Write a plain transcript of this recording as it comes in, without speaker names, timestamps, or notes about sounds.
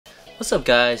What's up,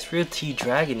 guys?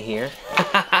 RealTDragon here.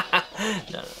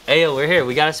 No. Hey, we're here.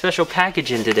 We got a special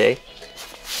package in today.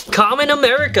 Kamen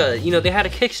America. You know, they had a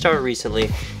Kickstarter recently.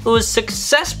 It was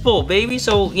successful, baby.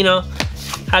 So, you know,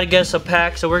 how to get us a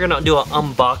pack. So we're gonna do an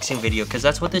unboxing video because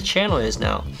that's what the channel is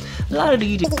now. A lot of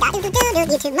the YouTube money. Give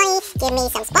me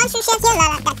some sponsorships.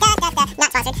 Not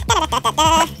sponsored.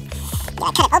 Yeah,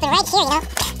 I cut it open right here, you know.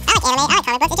 I like anime, I like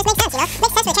comic books. It just makes sense, you know.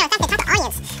 Makes sense for the channel. It's not the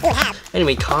audience we would have.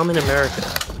 Anyway, Kamen America.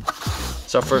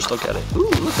 It's our first look at it. Ooh,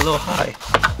 look, a little high.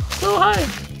 A little high.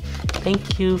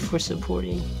 Thank you for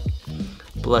supporting.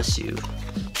 Bless you.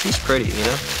 She's pretty, you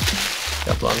know?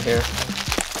 Got blonde hair.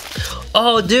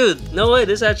 Oh, dude. No way.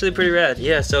 This is actually pretty rad.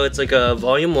 Yeah, so it's like a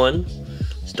volume 1.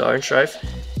 Star and Strife.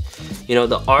 You know,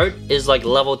 the art is like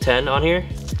level 10 on here.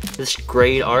 This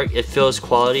great art. It feels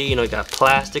quality. You know, you got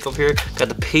plastic over here. Got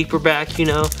the paperback, you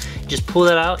know. Just pull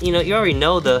that out. You know, you already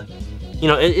know the... You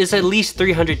know, it's at least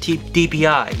 300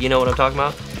 DPI. You know what I'm talking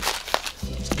about?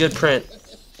 It's a good print.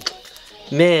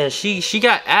 Man, she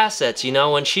got assets, you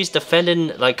know, when she's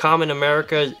defending like Kamen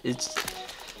America,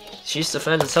 she's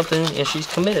defending something and she's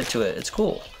committed to it. It's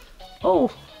cool.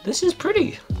 Oh, this is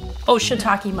pretty. Oh,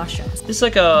 shiitake mushrooms. This is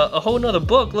like a whole nother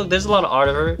book. Look, there's a lot of art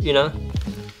of her, you know.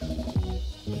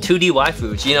 2D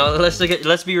waifus, you know, let's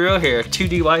be real here.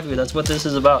 2D waifu, that's what this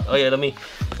is about. Oh yeah, let me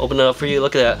open it up for you.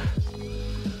 Look at that.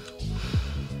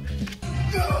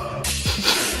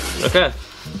 Okay.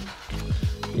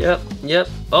 Yep.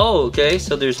 Oh, okay.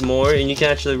 So there's more, and you can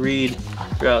actually read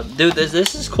throughout. Dude,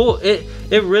 this is cool. It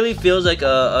really feels like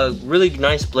a really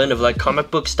nice blend of like comic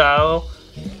book style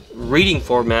reading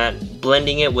format,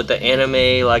 blending it with the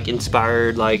anime like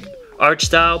inspired like art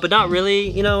style, but not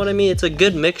really. You know what I mean? It's a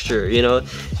good mixture. You know,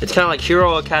 it's kind of like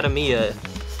Hero Academia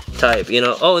type. You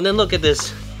know. Oh, and then look at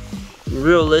this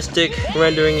realistic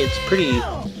rendering. It's pretty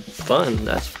fun.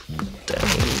 That's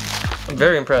definitely. I'm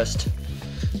very impressed.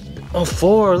 Oh,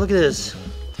 4, look at this.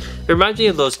 It reminds me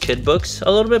of those kid books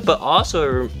a little bit, but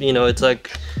also, you know, it's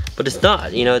like, but it's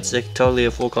not, you know, it's like totally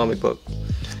a full comic book.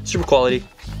 Super quality.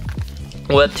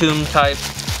 Webtoon type.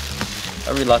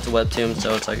 I read lots of webtoons,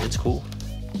 so it's like, it's cool.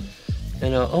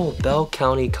 And oh, Bell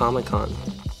County Comic Con.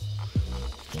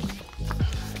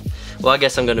 Well, I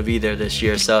guess I'm gonna be there this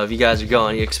year, so if you guys are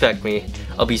going, you expect me,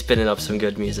 I'll be spinning up some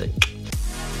good music.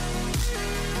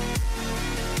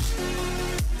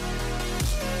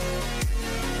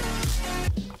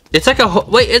 It's like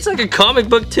it's like a comic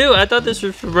book too. I thought this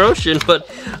was promotion, but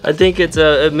I think it's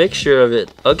a mixture of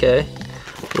it. Okay,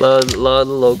 a lot of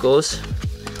the locals.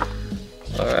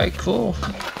 All right, cool.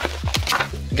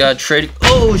 Got trading.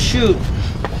 Oh shoot!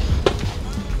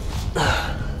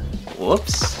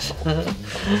 Whoops!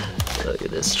 Look at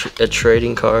this, a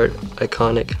trading card,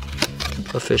 iconic,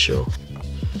 official.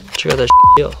 Check out that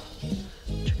deal.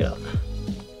 Check it out.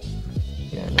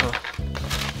 Yeah, I know.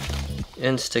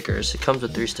 And stickers. It comes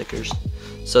with 3 stickers.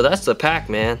 So that's the pack,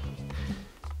 man.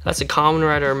 That's the Kamen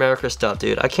Rider America stuff,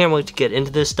 dude. I can't wait to get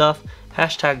into this stuff.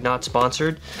 Hashtag not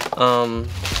sponsored.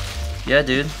 Yeah,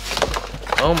 dude.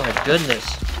 Oh my goodness.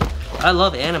 I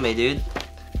love anime, dude.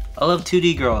 I love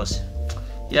 2D girls.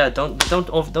 Yeah, don't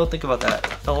think about that.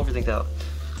 Don't overthink that.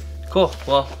 Cool.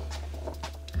 Well,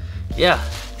 yeah.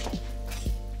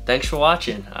 Thanks for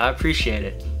watching. I appreciate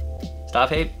it. Stop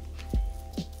hate.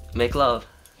 Make love.